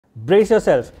Brace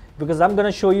yourself because I'm going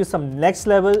to show you some next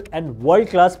level and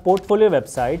world-class portfolio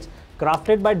websites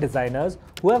crafted by designers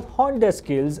who have honed their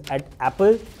skills at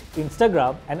Apple,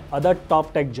 Instagram and other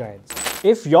top tech giants.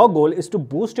 If your goal is to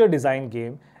boost your design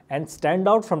game and stand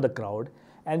out from the crowd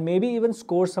and maybe even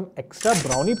score some extra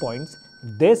brownie points,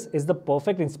 this is the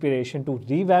perfect inspiration to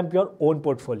revamp your own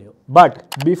portfolio.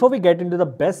 But before we get into the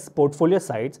best portfolio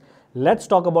sites, let's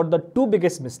talk about the two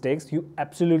biggest mistakes you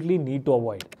absolutely need to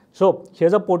avoid. So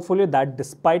here's a portfolio that,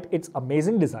 despite its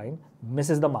amazing design,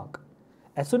 misses the mark.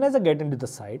 As soon as I get into the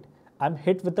site, I'm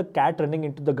hit with a cat running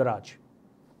into the garage.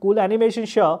 Cool animation,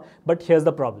 sure, but here's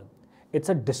the problem. It's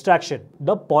a distraction.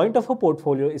 The point of a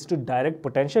portfolio is to direct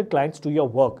potential clients to your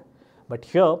work. But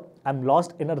here, I'm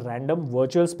lost in a random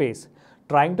virtual space,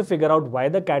 trying to figure out why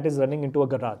the cat is running into a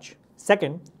garage.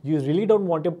 Second, you really don't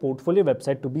want your portfolio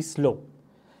website to be slow.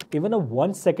 Even a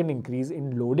 1 second increase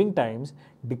in loading times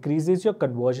decreases your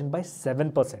conversion by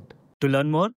 7%. To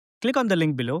learn more, click on the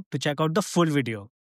link below to check out the full video.